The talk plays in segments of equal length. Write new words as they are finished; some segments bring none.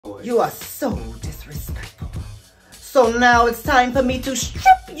voice. You are so disrespectful. So now it's time for me to strip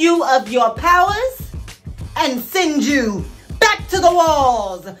you of your powers and send you back to the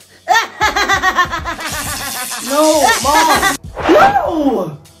walls. No, Mom.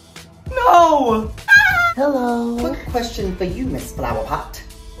 No! No! Hello. Quick question for you, Miss Flowerpot.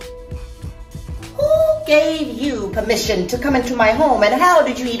 Who gave you permission to come into my home, and how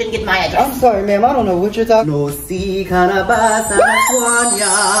did you even get my address? I'm sorry, ma'am. I don't know what you're talking. No si canabasa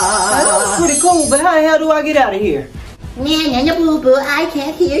That was pretty cool, but how the hell do I get out of here? Nya boo boo, I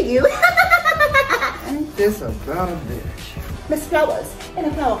can't hear you. Ain't this about a bitch? Miss Flowers in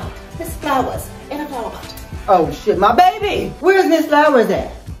a flower pot. Miss Flowers in a flower pot. Oh shit, my baby! Where's Miss Flowers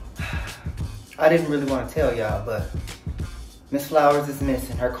at? I didn't really want to tell y'all, but Miss Flowers is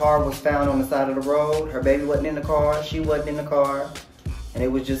missing. Her car was found on the side of the road. Her baby wasn't in the car. She wasn't in the car. And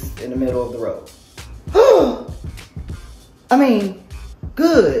it was just in the middle of the road. I mean,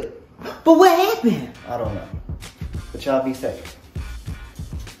 good. But what happened? I don't know. But y'all be safe.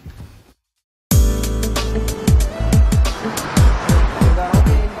 I'm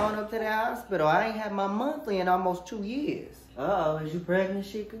going up to the hospital. I ain't had my monthly in almost 2 years. Uh-oh, is you pregnant,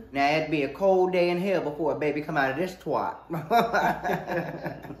 Sheikah? Now, it'd be a cold day in hell before a baby come out of this twat.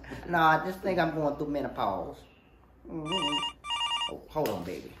 Nah, I just think I'm going through menopause. Oh, hold on,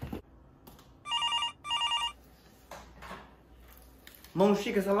 baby. Moon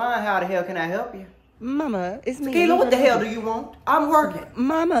Sheikah Salon, how the hell can I help you? Mama, it's me. Tequila, what the hell do you want? I'm working.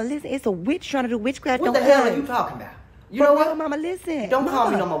 Mama, listen, it's a witch trying to do witchcraft. What the hell are you talking about? You know what? Mama, listen. Don't Mama. call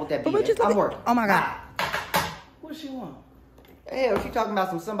me no more with that But what BS. you I'm working. Oh my God. What she want? Hell, she talking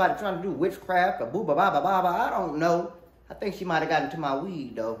about somebody trying to do witchcraft or boo ba ba ba ba ba. I don't know. I think she might have gotten to my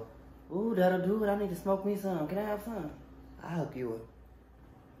weed though. Ooh, that'll do it. I need to smoke me some. Can I have some? I'll hook you up.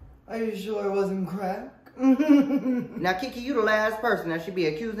 Are you sure it wasn't crack? Now, Kiki, you the last person that should be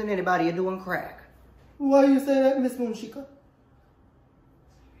accusing anybody of doing crack. Why you say that, Miss Moon Sheikah?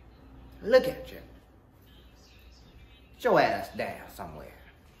 Look at you. Get your ass down somewhere.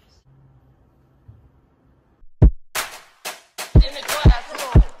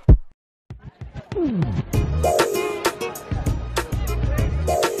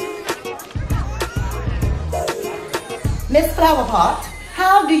 Miss Flowerpot,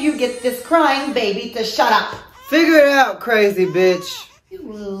 how do you get this crying baby to shut up? Figure it out, crazy bitch. You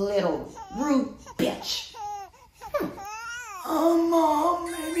little rude bitch.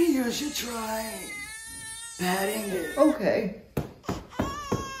 Mom, maybe you should try patting it. Okay.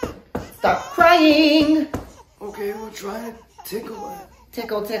 Stop crying. Okay, we'll try to tickle it.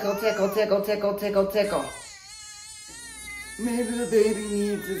 Tickle, tickle, tickle, tickle, tickle, tickle, tickle. Maybe the baby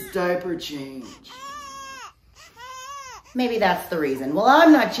needs his diaper change. Maybe that's the reason. Well,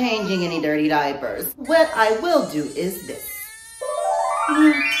 I'm not changing any dirty diapers. What I will do is this.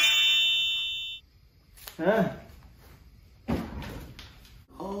 Huh?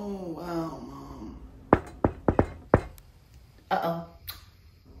 Oh, wow, Mom. Uh-oh.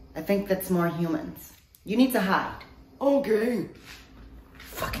 I think that's more humans. You need to hide. Okay.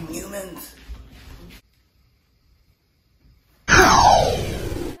 Fucking humans.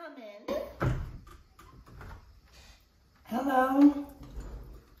 Come in. Hello.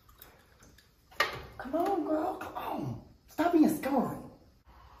 Come on, girl. Come on. Stop being scared.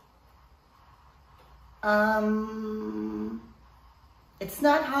 It's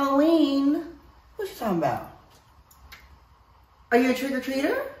not Halloween. What you talking about? Are you a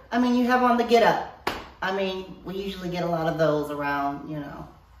trick-or-treater? I mean, you have on the get-up. I mean, we usually get a lot of those around, you know,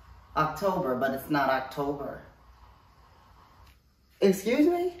 October, but it's not October. Excuse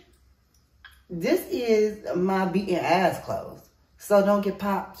me? This is my beating ass clothes. So don't get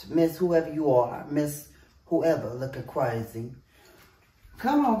popped, Miss whoever you are. Miss whoever looking crazy.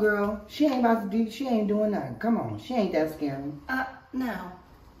 Come on, girl. She ain't about to do, she ain't doing nothing. Come on. She ain't that scary. No.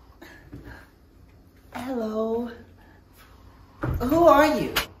 Hello. Who are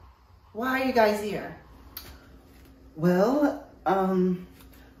you? Why are you guys here? Well, I'm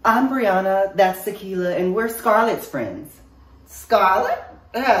Brianna, that's Tequila, and we're Scarlett's friends. Scarlett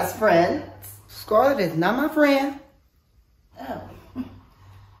has friends. Scarlett is not my friend. Oh.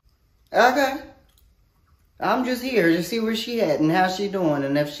 Okay. I'm just here to see where she at and how she doing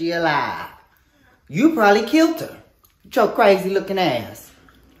and if she alive. You probably killed her. With your crazy looking ass.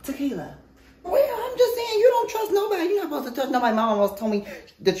 Tequila. Well, I'm just saying you don't trust nobody. You're not supposed to touch nobody. My mom almost told me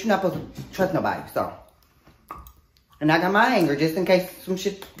that you're not supposed to trust nobody, so. And I got my hanger just in case some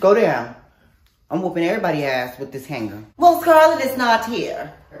shit go down. I'm whooping everybody's ass with this hanger. Well, Scarlett is not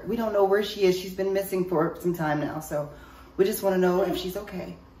here. We don't know where she is. She's been missing for some time now, so we just want to know if she's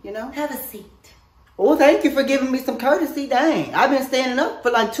okay, you know? Have a seat. Oh, thank you for giving me some courtesy. Dang, I've been standing up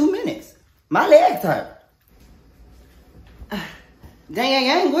for like 2 minutes. My legs hurt.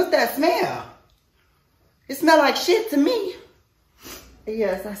 Dang, what's that smell? It smells like shit to me.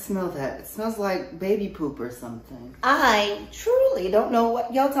 Yes, I smell that. It smells like baby poop or something. I truly don't know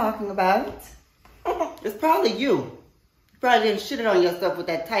what y'all talking about. It's probably you. You probably didn't shit it on yourself with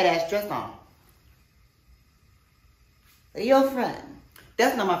that tight ass dress on. Your friend.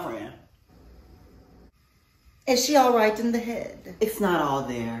 That's not my friend. Is she all right in the head? It's not all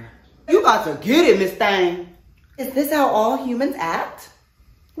there. You about to get it, Miss Thing. Is this how all humans act?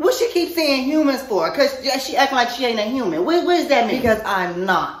 What she keep saying humans for? Because she acting like she ain't a human. What does that mean? Because I'm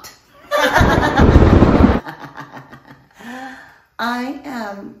not. I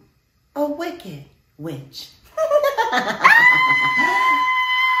am a wicked witch.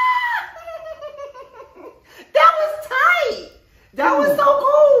 That was tight. That was so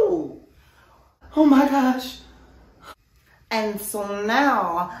cool. Oh my gosh. And so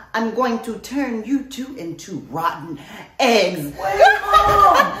now I'm going to turn you two into rotten eggs. Wait,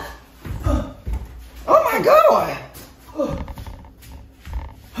 Mom! Oh my God.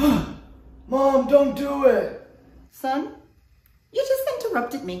 Mom, don't do it. Son, you just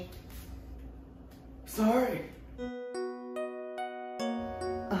interrupted me. Sorry.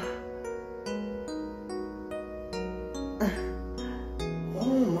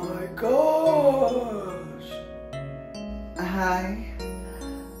 Oh my gosh. Hi.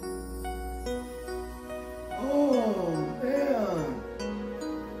 Oh man.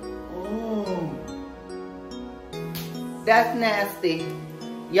 Oh. That's nasty.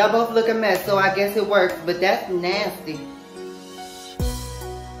 Y'all both look a mess, so I guess it works, but that's nasty.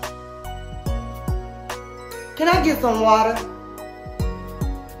 Can I get some water?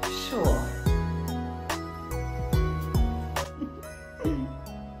 Sure.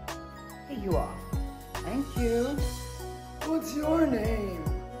 Here you are. Thank you. What's your name?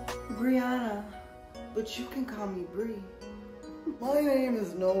 Brianna, but you can call me Bree. My name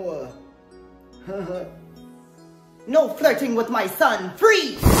is Noah. No flirting with my son.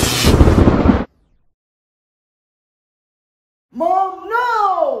 Freeze! Mom,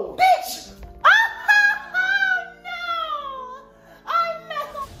 no! Bitch! No! I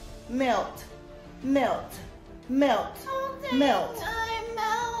melt. Melt. Melt. Melt. Melt. I'm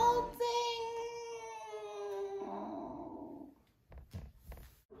melting.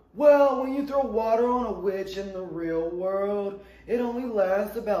 Well, when you throw water on a witch in the real world, it only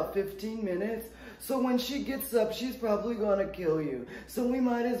lasts about 15 minutes. So when she gets up, she's probably gonna kill you. So we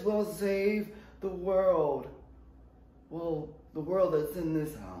might as well save the world. Well, the world that's in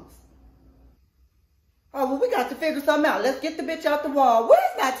this house. Oh, well, we got to figure something out. Let's get the bitch out the wall.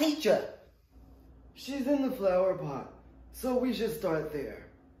 Where's my teacher? She's in the flower pot, so we should start there.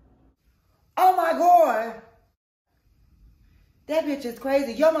 Oh my God. That bitch is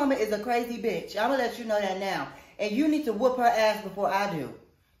crazy. Your mama is a crazy bitch. I'm gonna let you know that now. And you need to whoop her ass before I do.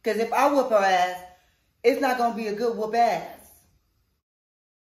 Because if I whoop her ass, it's not gonna be a good whoop ass.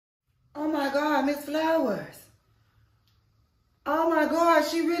 Oh my God, Miss Flowers. Oh my God,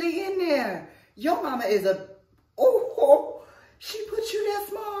 she really in there. Your mama is a, oh, she put you that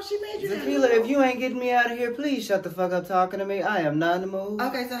small. She made you that Tequila, small. if you ain't getting me out of here, please shut the fuck up talking to me. I am not in the mood.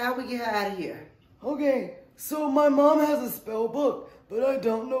 Okay, so how we get her out of here? Okay, so my mom has a spell book, but I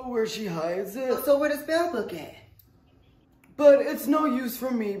don't know where she hides it. So where the spell book at? But it's no use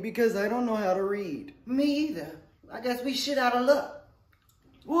for me because I don't know how to read. Me either. I guess we shit out of luck.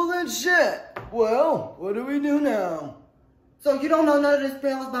 Well then shit. Well, what do we do now? So you don't know none of the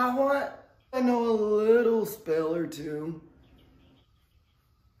spells by heart? I know a little spell or two.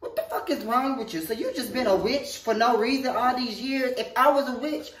 What the fuck is wrong with you? So you just been a witch for no reason all these years? If I was a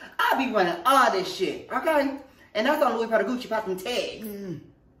witch, I'd be running all this shit, okay? And that's on Louis Gucci pop them tags.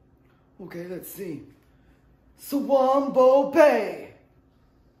 Okay, let's see. Swambo Bay.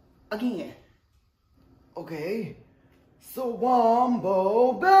 Again. Okay.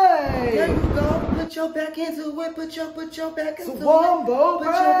 Swambo Bay. There you go. Put your back into it. Put your back into it. Swambo Put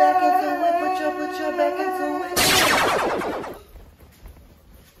Bay. your back into it. Put your back into it.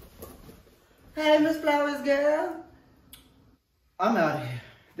 Hey, Miss Flowers girl. I'm out of here.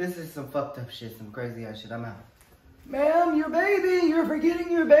 This is some fucked up shit, some crazy ass shit. I'm out. Ma'am, your baby. You're forgetting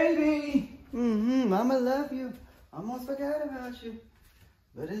your baby. Mama love you. Almost forgot about you.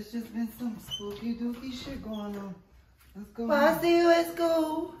 But it's just been some spooky dooky shit going on. Let's go. Bye, see you at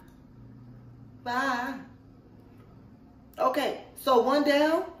school. Bye. Okay, so 1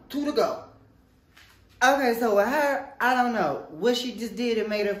 down, 2 to go. Okay, so with her, I don't know. What she just did, it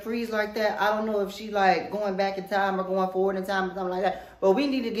made her freeze like that. I don't know if she like going back in time or going forward in time or something like that. But we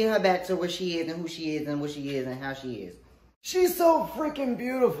need to get her back to where she is and who she is and what she is and how she is. She's so freaking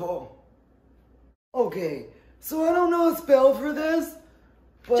beautiful. Okay, so I don't know a spell for this,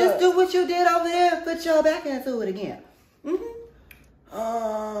 but... Just do what you did over there and put your back into it again.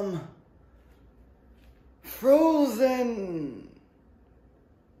 Frozen.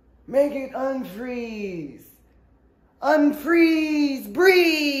 Make it unfreeze. Unfreeze,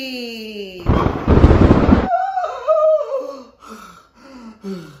 breathe.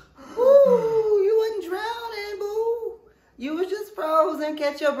 Ooh, you wasn't drowning, boo. You was just frozen.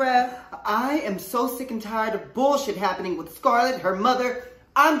 Catch your breath. I am so sick and tired of bullshit happening with Scarlett, her mother.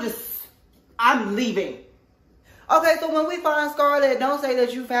 I'm leaving. Okay, so when we find Scarlett, don't say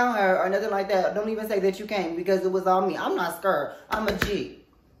that you found her or nothing like that. Don't even say that you came because it was on me. I'm not scared. I'm a G.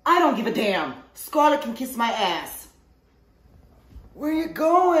 I don't give a damn. Scarlett can kiss my ass. Where you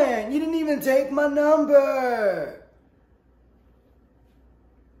going? You didn't even take my number.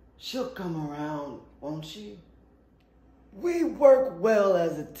 She'll come around, won't she? We work well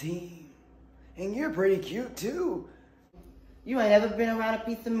as a team. And you're pretty cute too. You ain't ever been around a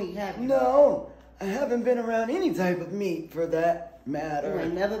piece of meat, have you? No, I haven't been around any type of meat for that matter. You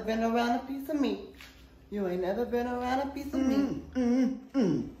ain't never been around a piece of meat. You ain't never been around a piece of meat.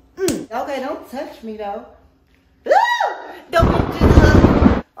 Okay, don't touch me though. Don't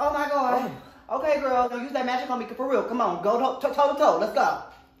just oh my God. Okay, girl, don't use that magic on me for real. Come on, go toe to toe. Let's go.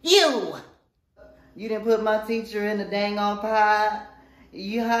 You didn't put my teacher in the dang on pot.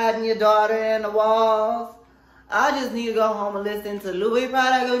 You hiding your daughter in the walls. I just need to go home and listen to Louis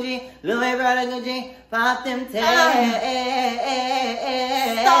Prodigy, pop them tags.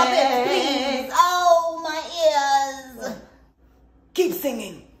 Stop it, please. Oh, my ears. Keep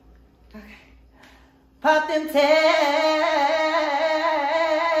singing. Okay. Pop them tags.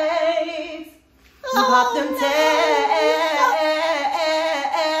 Pop them tags.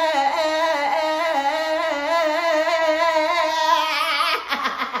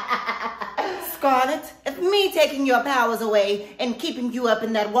 Scarlett, if me taking your powers away and keeping you up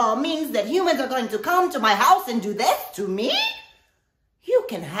in that wall means that humans are going to come to my house and do this to me, you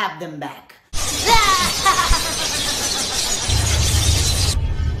can have them back.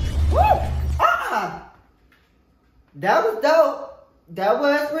 Woo! That was dope. That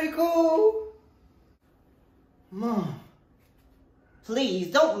was pretty cool. Mom,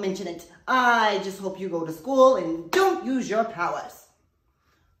 please don't mention it. I just hope you go to school and don't use your powers.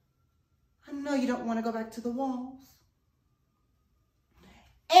 I know you don't want to go back to the walls.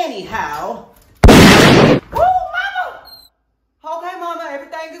 Anyhow. Oh, Mama! Okay, Mama,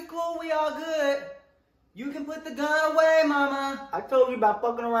 everything is cool. We all good. You can put the gun away, Mama. I told you about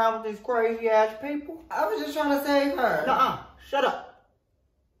fucking around with these crazy ass people. I was just trying to save her. Nuh-uh. Shut up.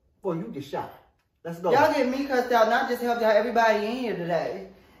 Boy, you get shot. Let's go. Y'all get me cussed out, not just helped out everybody in here today.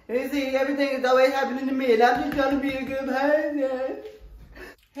 You see, everything is always happening to me, and I'm just trying to be a good person.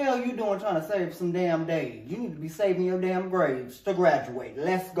 Hell you doing trying to save some damn days? You need to be saving your damn grades to graduate.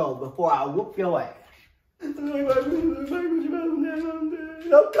 Let's go before I whoop your ass. I'm coming,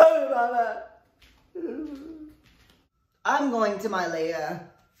 Mama. I'm going to my lair.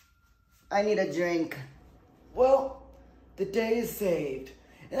 I need a drink. Well, the day is saved.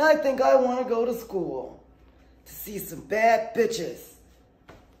 And I think I want to go to school to see some bad bitches.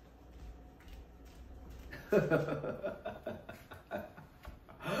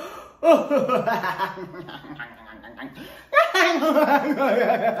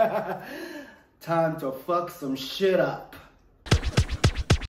 Time to fuck some shit up.